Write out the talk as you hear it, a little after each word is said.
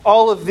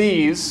All of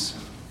these,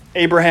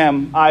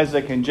 Abraham,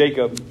 Isaac, and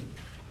Jacob,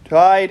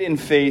 died in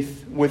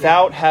faith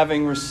without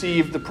having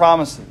received the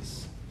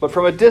promises. But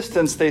from a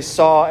distance they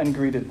saw and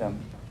greeted them.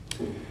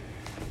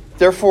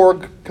 Therefore,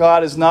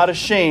 God is not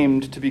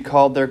ashamed to be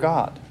called their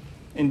God.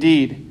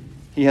 Indeed,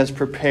 he has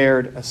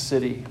prepared a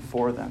city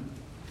for them.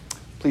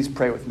 Please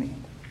pray with me.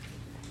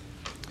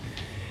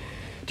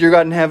 Dear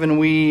God in heaven,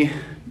 we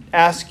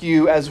ask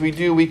you, as we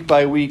do week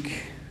by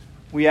week,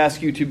 we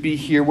ask you to be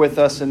here with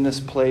us in this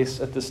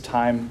place at this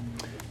time.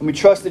 And we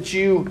trust that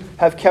you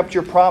have kept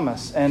your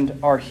promise and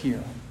are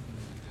here.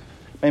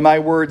 May my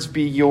words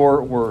be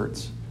your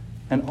words,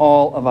 and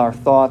all of our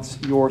thoughts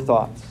your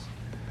thoughts.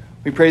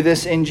 We pray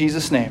this in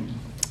Jesus' name.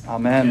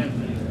 Amen.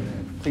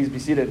 Amen. Please be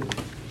seated.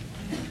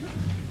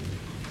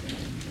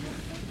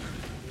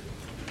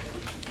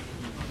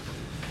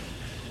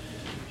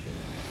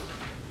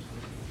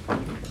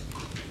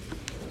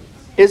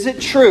 Is it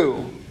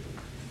true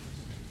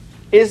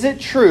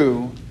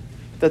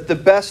that the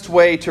best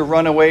way to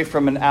run away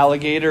from an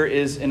alligator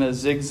is in a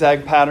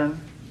zigzag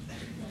pattern?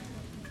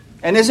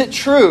 And is it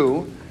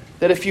true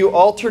that if you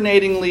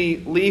alternatingly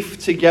leaf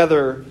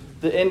together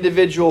the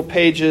individual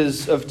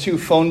pages of two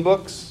phone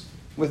books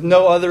with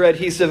no other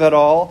adhesive at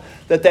all,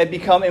 that they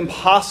become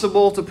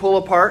impossible to pull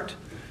apart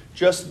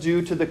just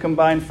due to the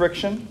combined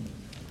friction?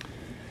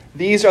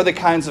 These are the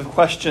kinds of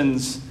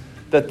questions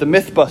that the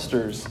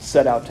Mythbusters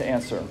set out to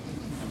answer.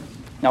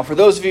 Now, for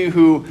those of you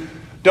who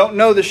don't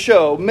know the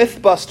show,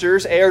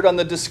 Mythbusters aired on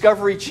the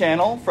Discovery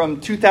Channel from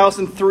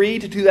 2003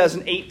 to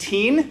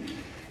 2018. And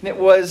it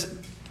was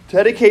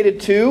dedicated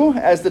to,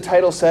 as the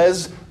title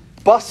says,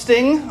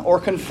 busting or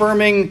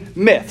confirming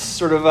myths,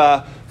 sort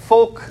of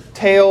folk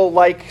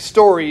tale-like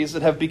stories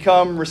that have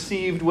become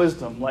received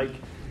wisdom, like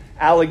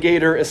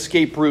alligator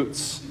escape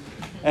routes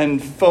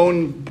and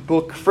phone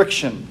book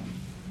friction,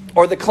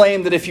 or the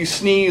claim that if you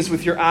sneeze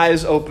with your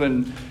eyes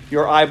open,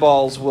 your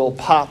eyeballs will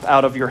pop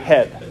out of your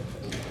head.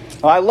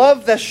 I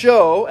love the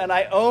show, and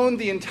I own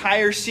the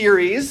entire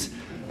series,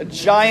 a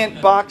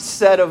giant box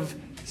set of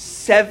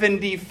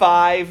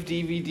 75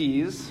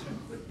 DVDs.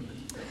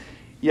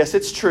 Yes,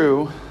 it's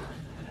true.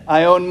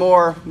 I own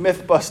more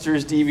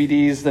Mythbusters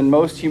DVDs than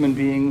most human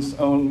beings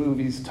own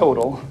movies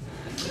total.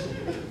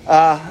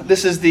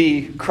 This is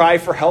the cry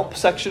for help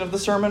section of the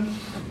sermon.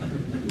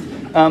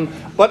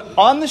 But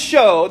on the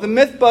show, the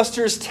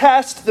Mythbusters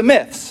test the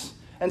myths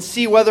and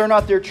see whether or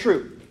not they're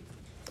true.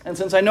 And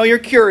since I know you're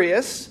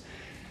curious,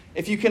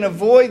 if you can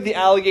avoid the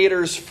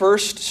alligator's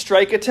first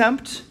strike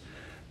attempt,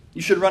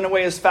 you should run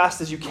away as fast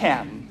as you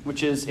can,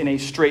 which is in a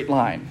straight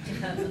line.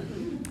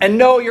 And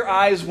no, your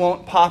eyes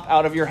won't pop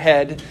out of your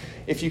head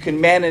if you can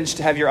manage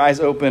to have your eyes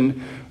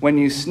open when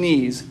you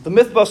sneeze. The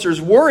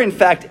Mythbusters were, in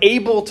fact,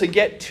 able to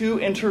get two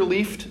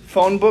interleafed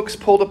phone books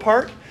pulled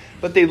apart,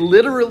 but they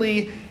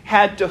literally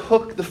had to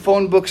hook the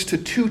phone books to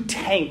two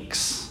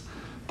tanks,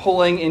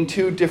 pulling in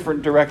two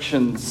different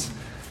directions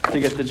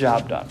to get the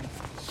job done.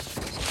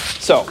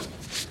 So,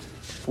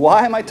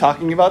 why am I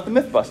talking about the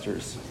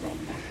Mythbusters?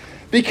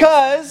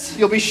 Because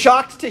you'll be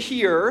shocked to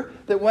hear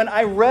that when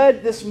I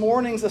read this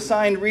morning's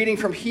assigned reading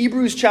from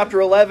Hebrews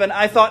chapter 11,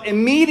 I thought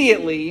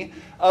immediately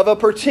of a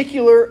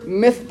particular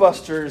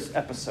Mythbusters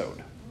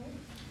episode.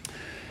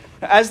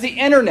 As the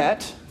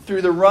internet,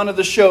 through the run of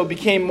the show,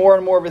 became more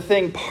and more of a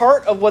thing,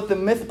 part of what the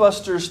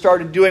Mythbusters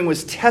started doing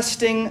was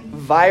testing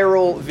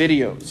viral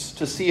videos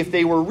to see if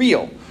they were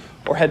real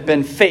or had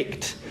been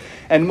faked.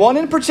 And one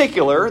in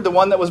particular, the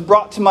one that was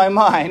brought to my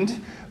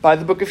mind by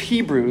the book of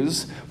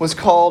Hebrews, was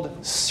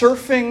called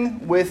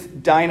Surfing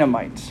with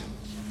Dynamite.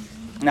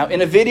 Now, in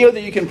a video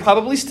that you can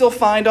probably still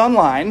find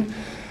online,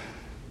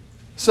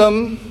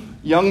 some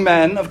young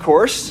men, of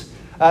course,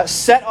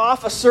 set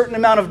off a certain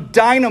amount of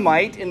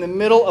dynamite in the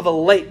middle of a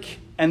lake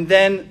and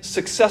then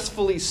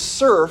successfully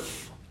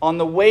surf on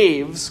the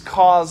waves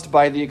caused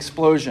by the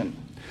explosion.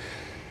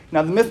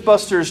 Now, the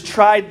Mythbusters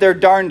tried their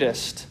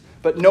darndest,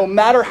 but no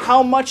matter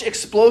how much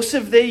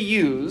explosive they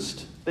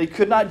used, they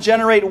could not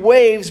generate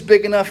waves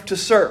big enough to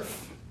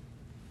surf.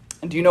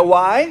 And do you know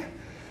why?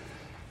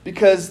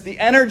 Because the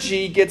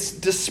energy gets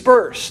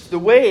dispersed. The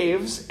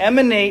waves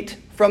emanate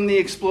from the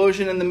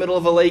explosion in the middle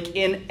of a lake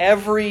in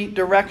every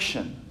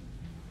direction,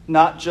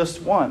 not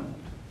just one.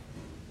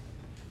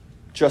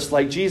 Just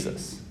like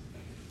Jesus.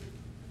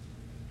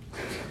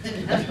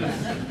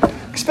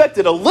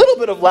 Expected a little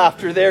bit of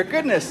laughter there.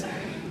 Goodness.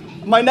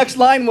 My next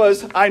line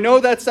was, I know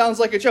that sounds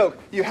like a joke.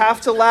 You have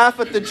to laugh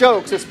at the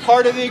jokes. It's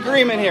part of the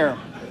agreement here.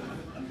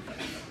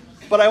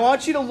 But I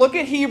want you to look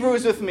at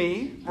Hebrews with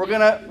me. We're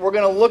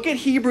gonna look at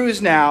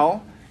Hebrews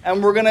now,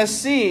 and we're gonna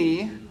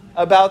see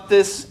about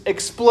this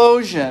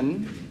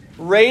explosion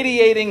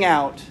radiating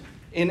out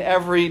in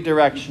every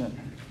direction.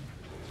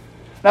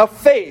 Now,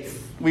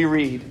 faith, we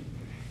read,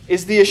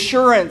 is the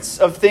assurance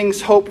of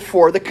things hoped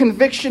for, the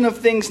conviction of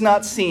things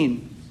not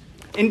seen.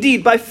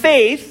 Indeed, by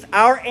faith,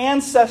 our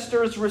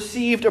ancestors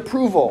received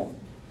approval.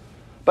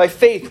 By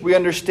faith, we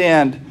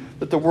understand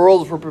that the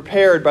worlds were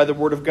prepared by the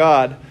word of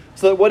God,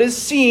 so that what is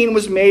seen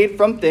was made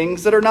from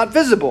things that are not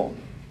visible.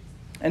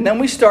 And then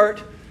we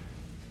start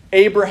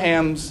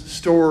Abraham's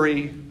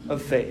story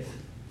of faith.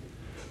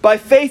 By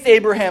faith,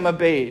 Abraham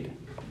obeyed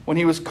when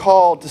he was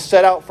called to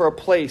set out for a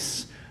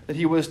place that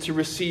he was to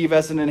receive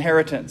as an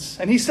inheritance.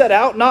 And he set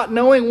out not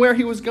knowing where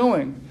he was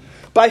going.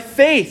 By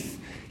faith,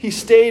 he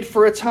stayed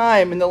for a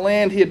time in the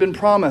land he had been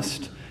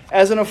promised,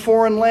 as in a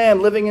foreign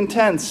land, living in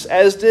tents,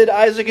 as did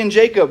Isaac and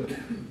Jacob,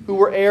 who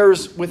were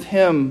heirs with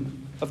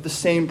him of the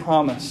same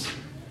promise.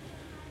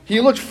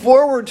 He looked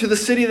forward to the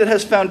city that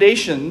has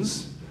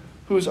foundations,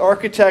 whose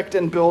architect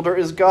and builder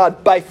is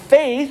God. By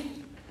faith,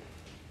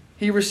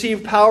 he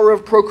received power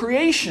of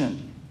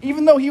procreation,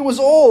 even though he was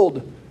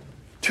old,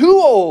 too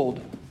old,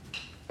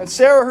 and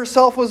Sarah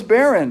herself was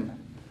barren,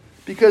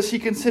 because he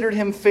considered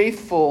him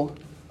faithful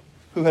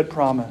who had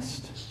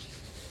promised.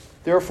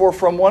 Therefore,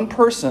 from one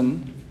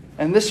person,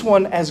 and this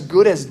one as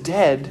good as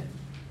dead,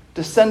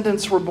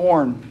 descendants were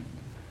born,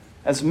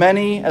 as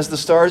many as the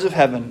stars of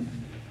heaven,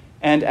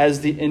 and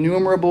as the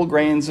innumerable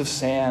grains of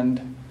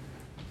sand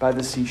by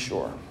the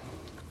seashore.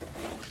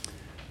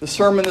 The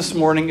sermon this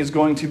morning is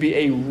going to be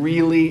a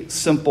really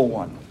simple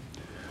one.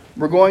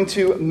 We're going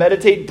to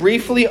meditate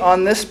briefly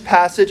on this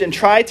passage and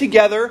try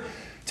together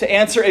to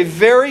answer a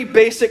very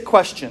basic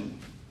question.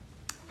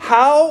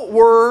 How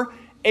were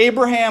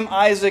Abraham,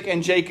 Isaac,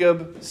 and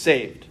Jacob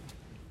saved?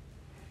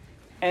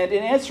 And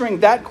in answering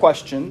that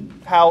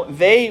question, how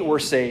they were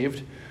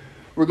saved,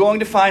 we're going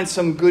to find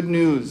some good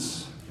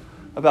news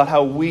about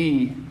how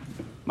we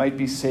might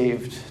be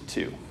saved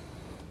too.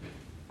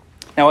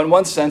 Now, in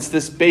one sense,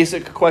 this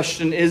basic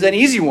question is an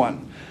easy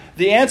one.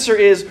 The answer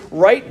is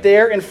right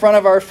there in front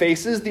of our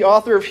faces. The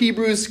author of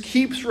Hebrews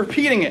keeps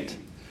repeating it.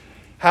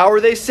 How are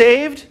they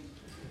saved?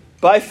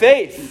 By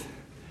faith.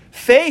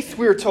 Faith,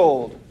 we're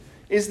told,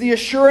 is the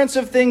assurance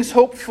of things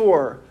hoped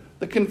for,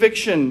 the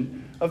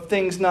conviction of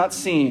things not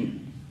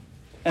seen.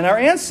 And our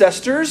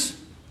ancestors,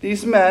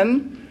 these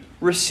men,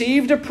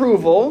 received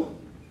approval.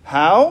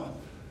 How?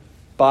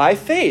 By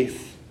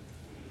faith.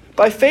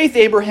 By faith,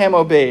 Abraham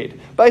obeyed.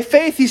 By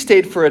faith, he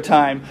stayed for a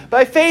time.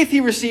 By faith,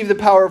 he received the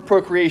power of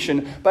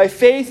procreation. By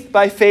faith,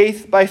 by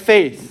faith, by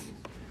faith.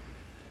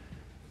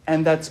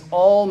 And that's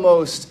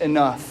almost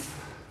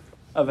enough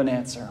of an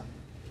answer.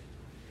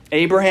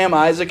 Abraham,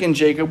 Isaac, and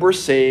Jacob were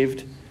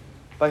saved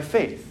by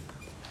faith.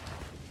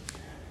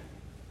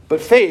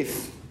 But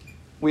faith,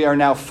 we are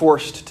now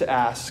forced to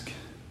ask,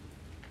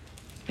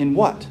 in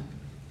what?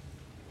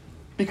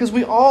 Because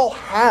we all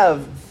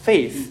have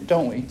faith,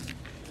 don't we?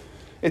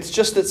 It's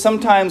just that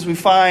sometimes we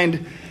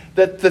find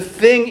that the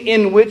thing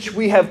in which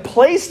we have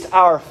placed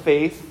our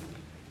faith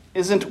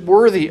isn't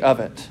worthy of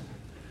it.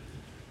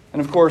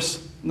 And of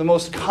course, the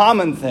most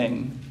common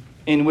thing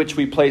in which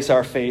we place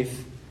our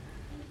faith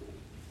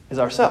is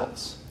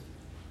ourselves.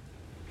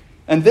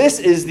 And this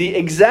is the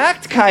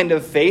exact kind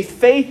of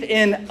faith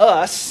in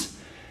us,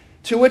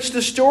 to which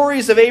the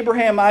stories of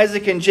Abraham,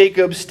 Isaac, and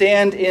Jacob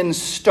stand in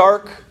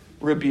stark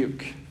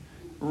rebuke.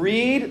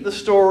 Read the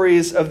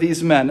stories of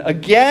these men.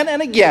 Again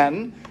and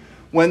again,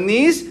 when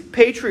these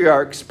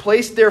patriarchs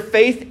placed their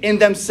faith in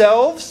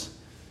themselves,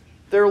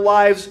 their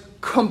lives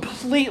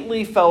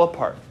completely fell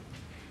apart.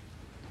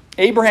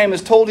 Abraham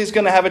is told he's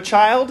going to have a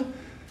child.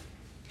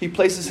 He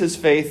places his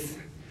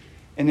faith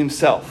in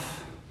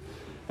himself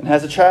and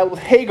has a child with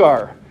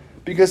Hagar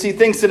because he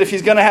thinks that if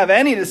he's going to have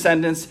any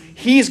descendants,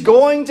 he's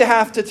going to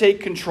have to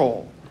take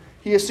control.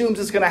 He assumes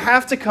it's going to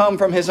have to come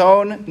from his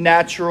own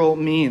natural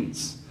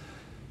means.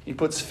 He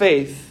puts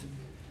faith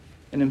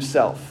in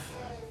himself.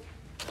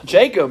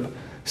 Jacob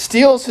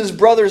steals his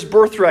brother's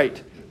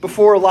birthright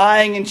before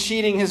lying and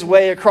cheating his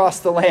way across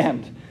the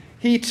land.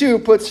 He too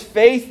puts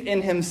faith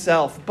in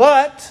himself.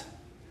 But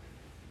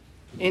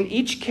in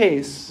each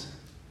case,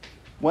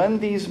 when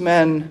these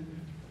men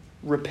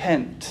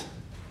repent,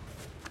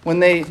 when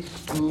they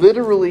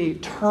literally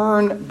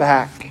turn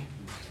back,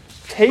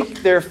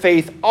 take their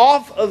faith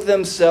off of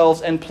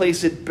themselves and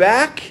place it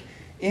back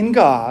in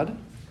God,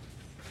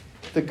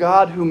 the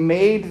God who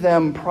made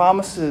them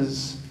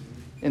promises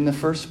in the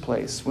first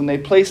place. When they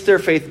place their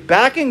faith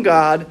back in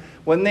God,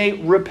 when they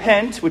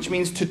repent, which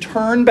means to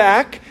turn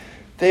back,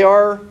 they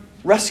are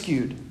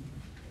rescued,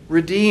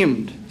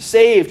 redeemed,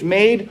 saved,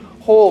 made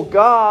whole.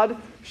 God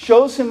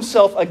shows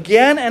himself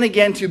again and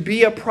again to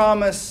be a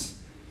promise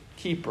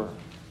keeper.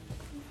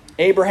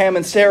 Abraham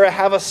and Sarah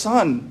have a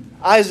son,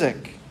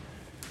 Isaac,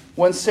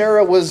 when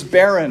Sarah was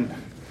barren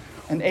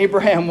and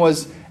Abraham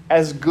was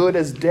as good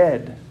as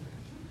dead.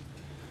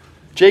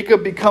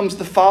 Jacob becomes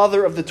the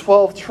father of the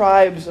 12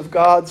 tribes of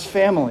God's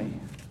family.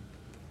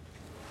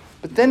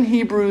 But then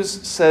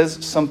Hebrews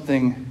says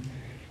something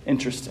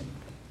interesting.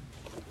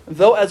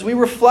 Though as we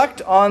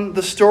reflect on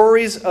the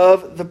stories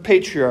of the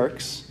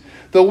patriarchs,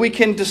 though we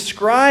can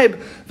describe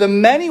the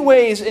many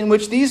ways in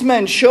which these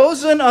men,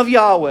 chosen of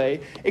Yahweh,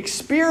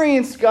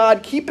 experienced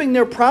God keeping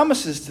their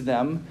promises to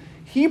them,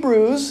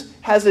 Hebrews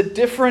has a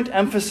different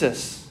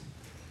emphasis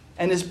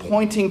and is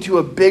pointing to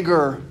a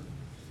bigger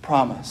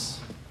promise.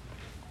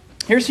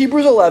 Here's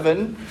Hebrews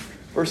 11,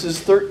 verses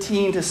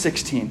 13 to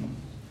 16.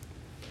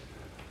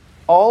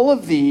 All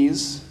of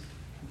these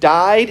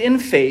died in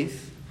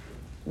faith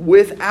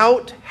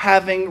without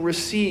having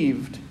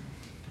received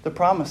the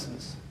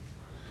promises.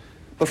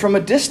 But from a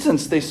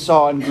distance they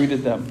saw and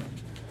greeted them.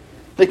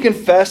 They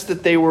confessed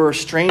that they were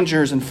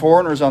strangers and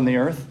foreigners on the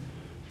earth.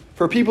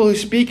 For people who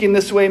speak in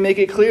this way make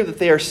it clear that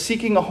they are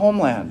seeking a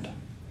homeland.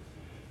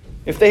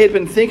 If they had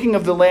been thinking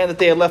of the land that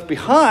they had left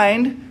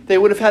behind, they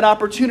would have had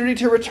opportunity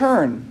to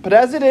return. But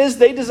as it is,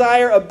 they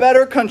desire a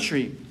better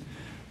country,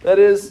 that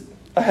is,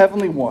 a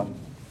heavenly one.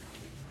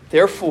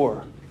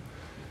 Therefore,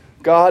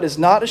 God is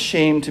not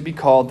ashamed to be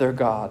called their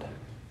God.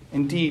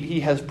 Indeed,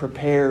 he has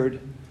prepared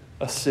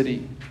a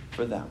city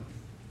for them.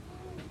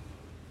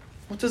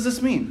 What does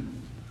this mean?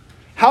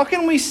 How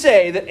can we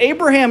say that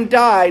Abraham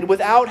died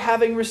without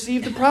having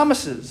received the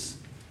promises?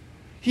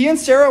 He and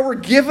Sarah were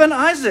given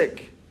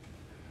Isaac.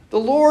 The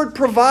Lord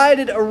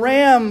provided a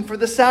ram for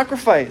the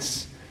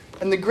sacrifice,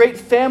 and the great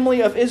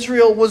family of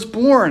Israel was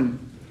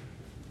born.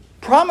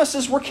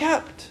 Promises were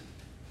kept.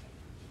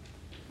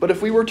 But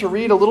if we were to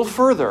read a little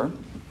further,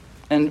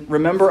 and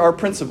remember our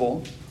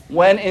principle,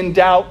 when in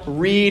doubt,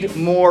 read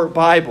more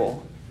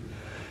Bible.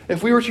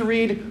 If we were to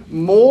read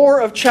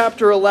more of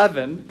chapter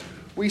 11,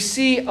 we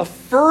see a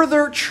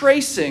further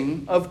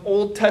tracing of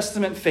Old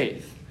Testament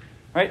faith.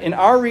 Right? In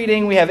our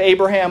reading, we have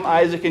Abraham,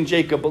 Isaac, and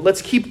Jacob. But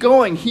let's keep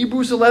going.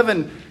 Hebrews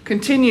 11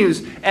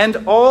 continues.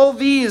 And all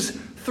these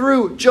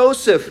through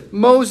Joseph,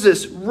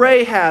 Moses,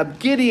 Rahab,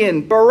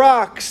 Gideon,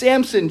 Barak,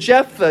 Samson,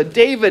 Jephthah,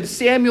 David,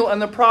 Samuel,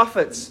 and the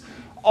prophets.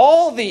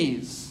 All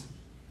these,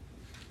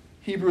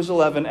 Hebrews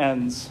 11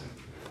 ends,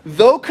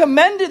 though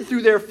commended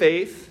through their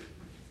faith,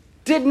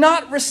 did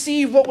not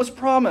receive what was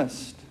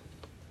promised,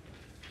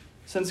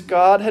 since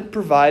God had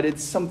provided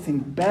something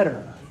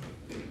better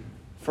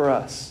for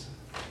us.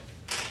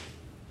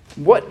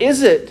 What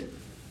is it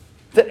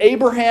that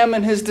Abraham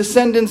and his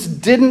descendants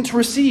didn't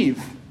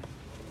receive?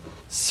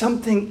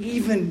 Something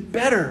even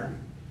better.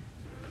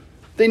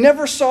 They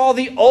never saw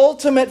the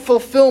ultimate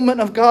fulfillment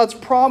of God's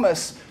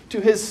promise to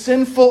his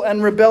sinful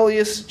and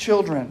rebellious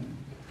children.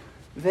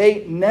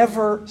 They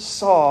never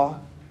saw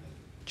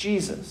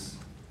Jesus.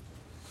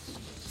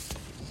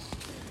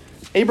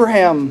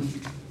 Abraham,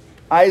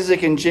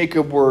 Isaac, and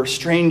Jacob were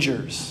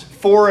strangers,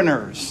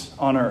 foreigners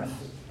on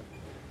earth.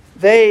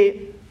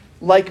 They,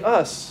 like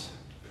us,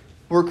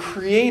 were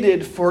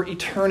created for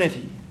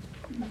eternity.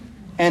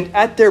 And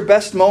at their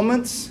best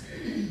moments,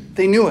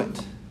 they knew it.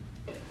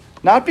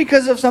 Not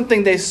because of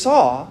something they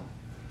saw,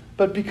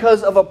 but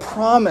because of a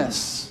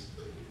promise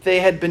they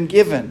had been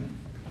given.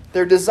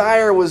 Their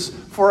desire was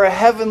for a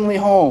heavenly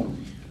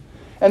home.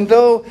 And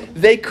though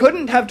they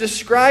couldn't have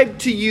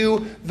described to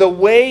you the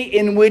way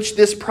in which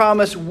this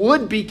promise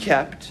would be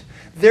kept,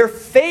 their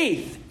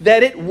faith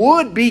that it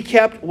would be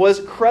kept was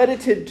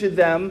credited to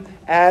them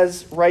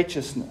as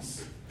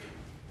righteousness.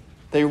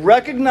 They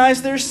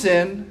recognized their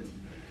sin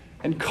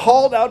and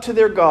called out to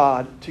their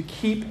God to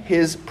keep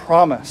his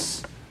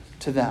promise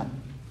to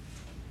them.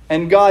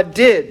 And God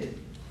did,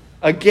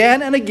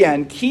 again and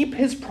again, keep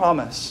his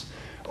promise.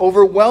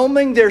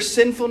 Overwhelming their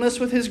sinfulness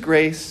with his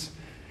grace,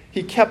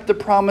 he kept the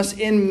promise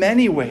in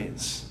many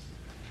ways.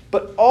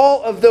 But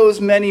all of those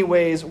many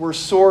ways were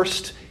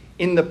sourced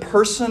in the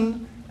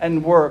person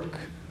and work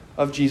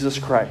of Jesus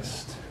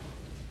Christ.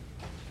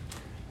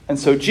 And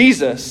so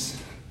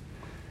Jesus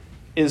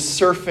is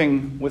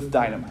surfing with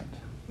dynamite.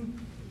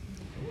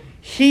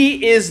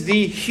 He is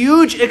the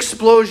huge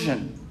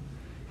explosion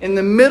in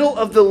the middle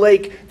of the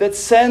lake that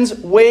sends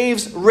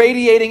waves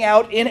radiating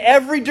out in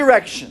every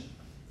direction.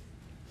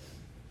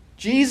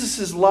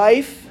 Jesus'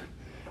 life,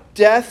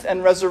 death,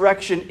 and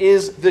resurrection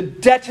is the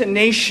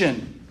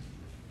detonation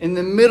in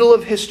the middle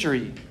of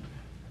history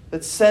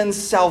that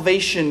sends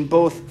salvation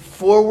both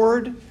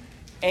forward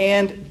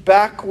and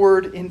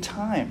backward in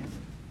time.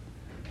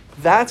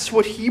 That's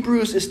what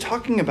Hebrews is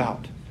talking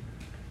about.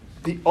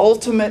 The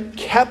ultimate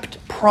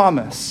kept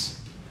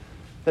promise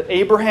that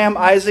Abraham,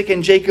 Isaac,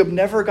 and Jacob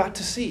never got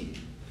to see.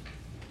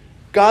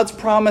 God's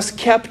promise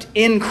kept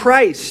in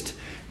Christ.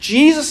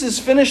 Jesus'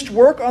 finished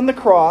work on the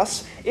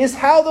cross is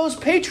how those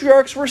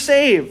patriarchs were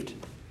saved.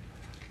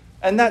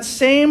 And that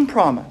same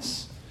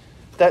promise,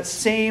 that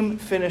same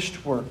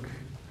finished work,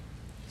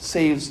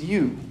 saves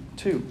you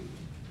too.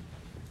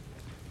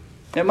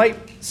 It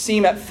might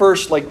seem at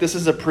first like this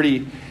is a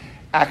pretty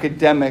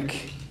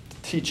academic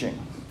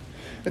teaching.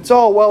 It's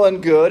all well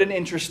and good and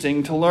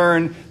interesting to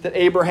learn that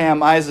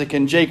Abraham, Isaac,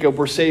 and Jacob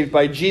were saved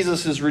by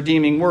Jesus'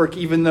 redeeming work,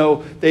 even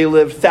though they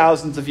lived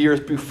thousands of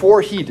years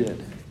before he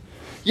did.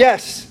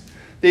 Yes,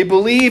 they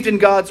believed in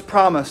God's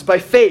promise by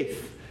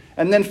faith,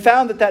 and then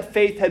found that that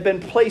faith had been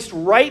placed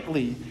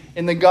rightly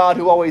in the God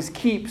who always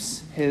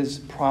keeps his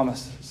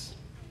promises.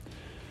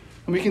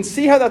 And we can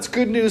see how that's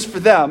good news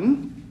for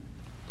them,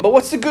 but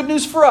what's the good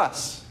news for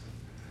us?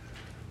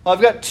 Well,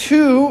 I've got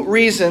two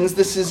reasons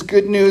this is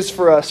good news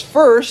for us.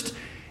 First,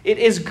 it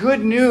is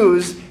good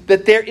news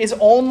that there is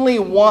only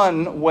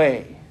one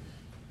way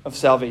of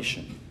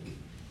salvation.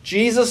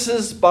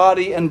 Jesus'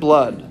 body and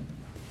blood,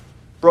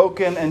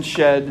 broken and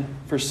shed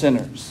for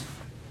sinners.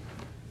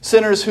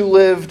 Sinners who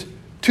lived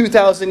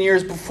 2,000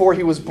 years before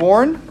he was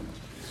born,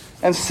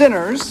 and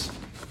sinners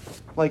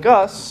like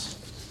us,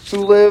 who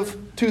live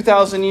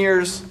 2,000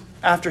 years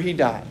after he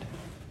died.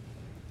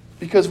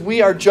 Because we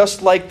are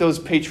just like those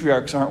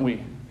patriarchs, aren't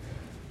we?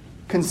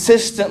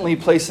 Consistently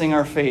placing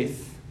our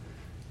faith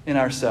in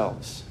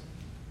ourselves.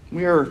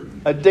 We are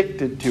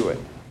addicted to it.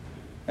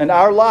 And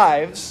our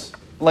lives,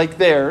 like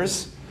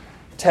theirs,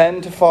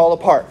 tend to fall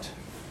apart.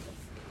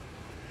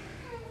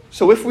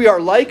 So if we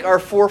are like our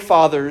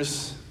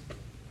forefathers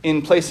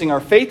in placing our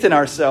faith in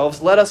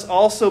ourselves, let us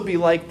also be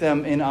like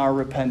them in our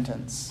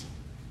repentance.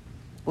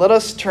 Let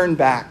us turn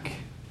back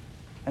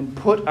and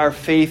put our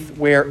faith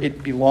where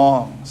it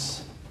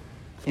belongs,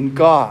 in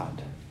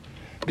God.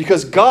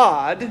 Because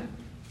God,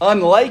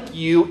 unlike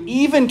you,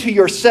 even to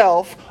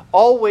yourself,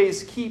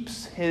 always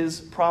keeps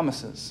his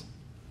promises.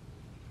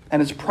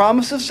 And his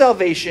promise of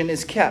salvation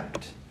is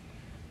kept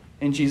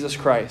in Jesus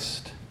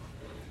Christ.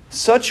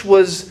 Such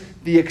was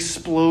the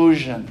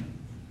explosion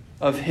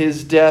of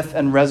his death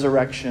and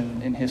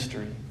resurrection in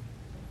history.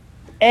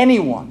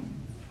 Anyone,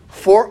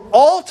 for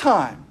all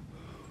time,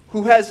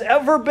 who has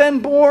ever been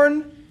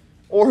born,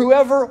 or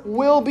whoever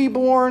will be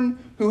born,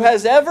 who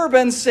has ever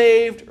been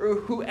saved, or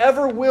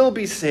whoever will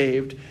be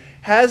saved,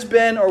 has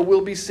been or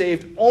will be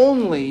saved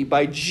only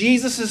by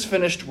Jesus'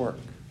 finished work.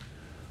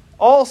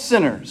 All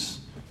sinners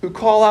who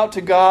call out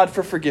to God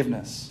for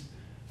forgiveness,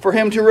 for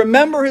him to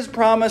remember his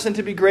promise and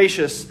to be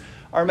gracious,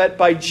 are met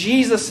by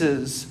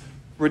Jesus'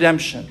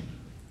 redemption.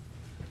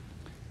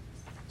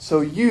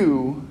 So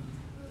you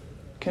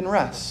can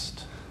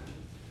rest,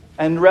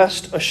 and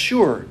rest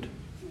assured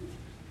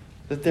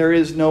that there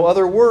is no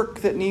other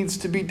work that needs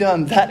to be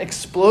done. That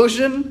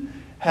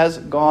explosion has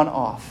gone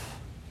off.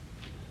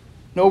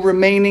 No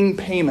remaining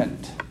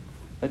payment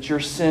that your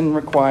sin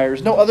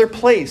requires. No other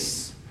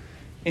place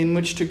in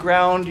which to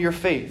ground your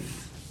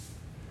faith.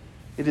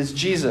 It is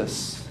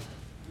Jesus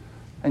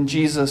and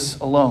Jesus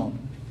alone.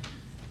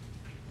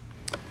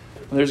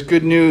 There's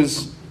good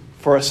news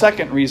for a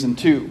second reason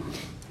too.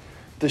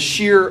 The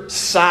sheer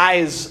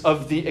size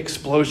of the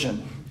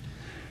explosion.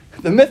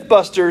 The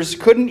Mythbusters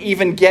couldn't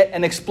even get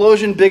an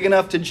explosion big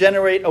enough to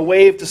generate a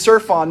wave to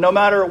surf on, no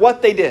matter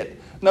what they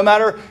did, no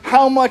matter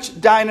how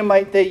much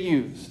dynamite they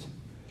used.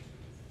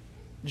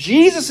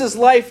 Jesus'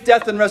 life,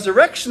 death, and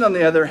resurrection, on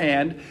the other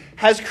hand,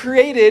 has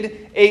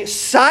created a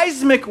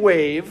seismic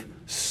wave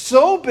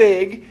so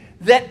big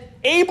that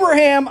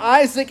Abraham,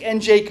 Isaac,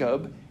 and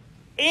Jacob,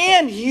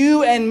 and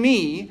you and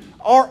me,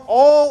 are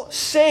all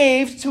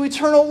saved to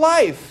eternal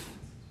life.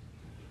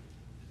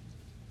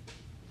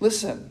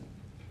 Listen.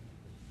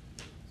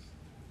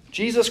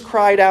 Jesus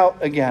cried out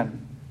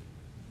again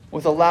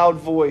with a loud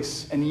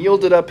voice and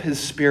yielded up his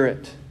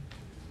spirit.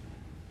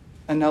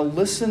 And now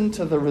listen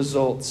to the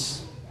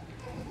results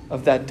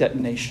of that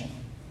detonation.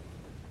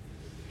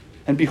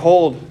 And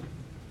behold,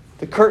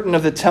 the curtain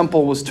of the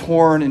temple was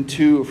torn in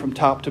two from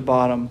top to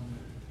bottom.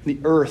 The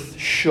earth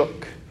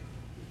shook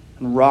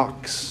and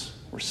rocks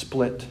were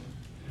split.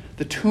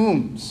 The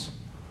tombs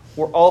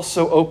were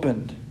also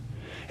opened.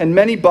 And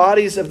many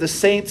bodies of the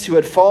saints who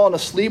had fallen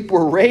asleep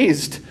were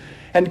raised.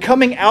 And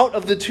coming out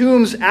of the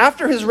tombs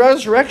after his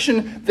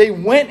resurrection, they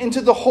went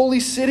into the holy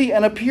city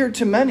and appeared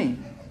to many.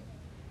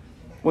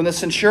 When the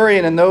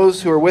centurion and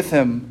those who were with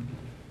him,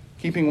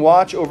 keeping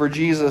watch over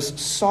Jesus,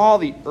 saw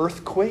the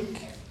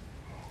earthquake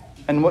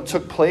and what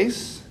took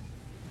place,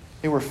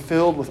 they were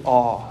filled with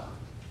awe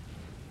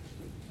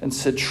and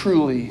said,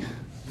 "Truly,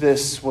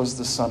 this was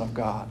the Son of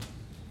God."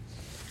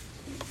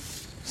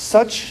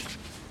 Such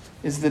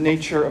is the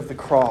nature of the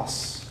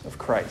cross of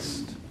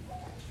Christ.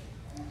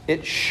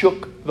 It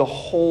shook the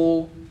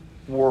whole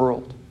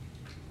world.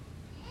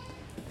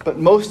 But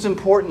most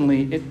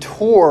importantly, it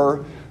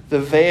tore the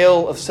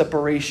veil of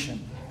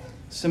separation,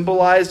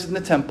 symbolized in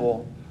the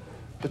temple,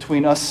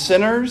 between us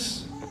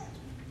sinners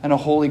and a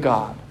holy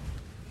God.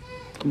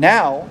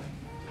 Now,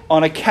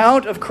 on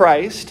account of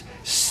Christ,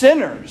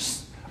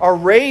 sinners are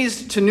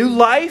raised to new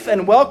life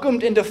and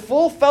welcomed into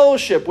full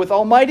fellowship with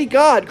Almighty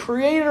God,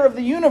 creator of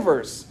the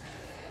universe.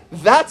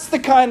 That's the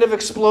kind of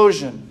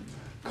explosion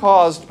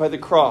caused by the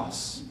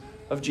cross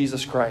of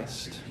Jesus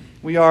Christ.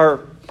 We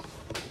are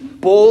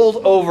bowled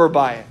over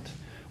by it.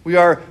 We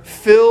are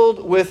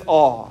filled with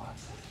awe.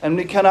 And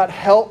we cannot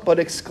help but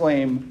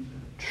exclaim,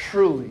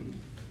 "Truly,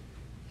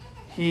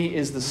 he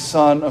is the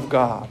Son of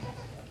God."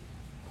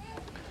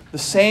 The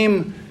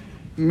same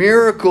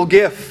miracle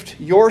gift,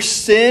 your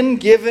sin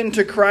given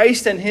to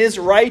Christ and his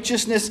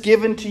righteousness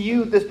given to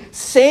you, the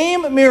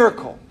same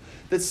miracle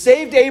that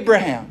saved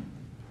Abraham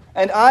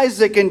and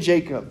Isaac and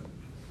Jacob,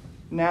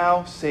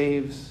 now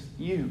saves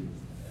you.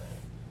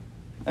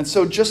 And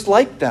so just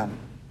like them,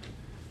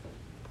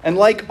 and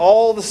like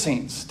all the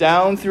saints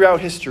down throughout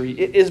history,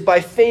 it is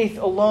by faith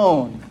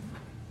alone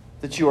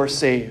that you are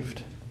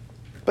saved.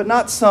 But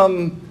not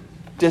some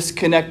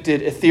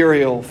disconnected,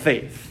 ethereal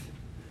faith.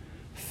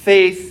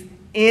 Faith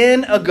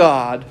in a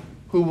God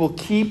who will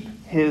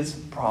keep his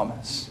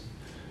promise.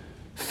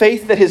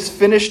 Faith that his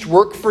finished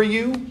work for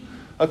you,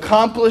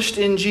 accomplished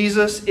in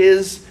Jesus,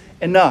 is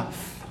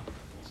enough.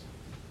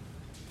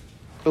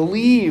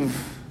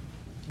 Believe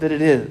that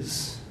it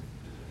is.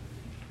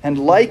 And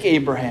like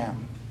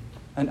Abraham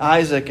and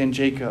Isaac and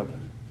Jacob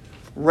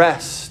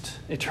rest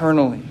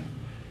eternally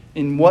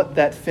in what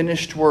that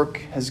finished work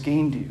has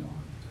gained you: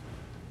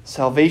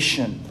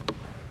 salvation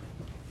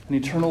and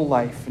eternal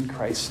life in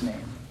Christ's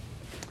name.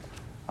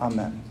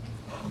 Amen.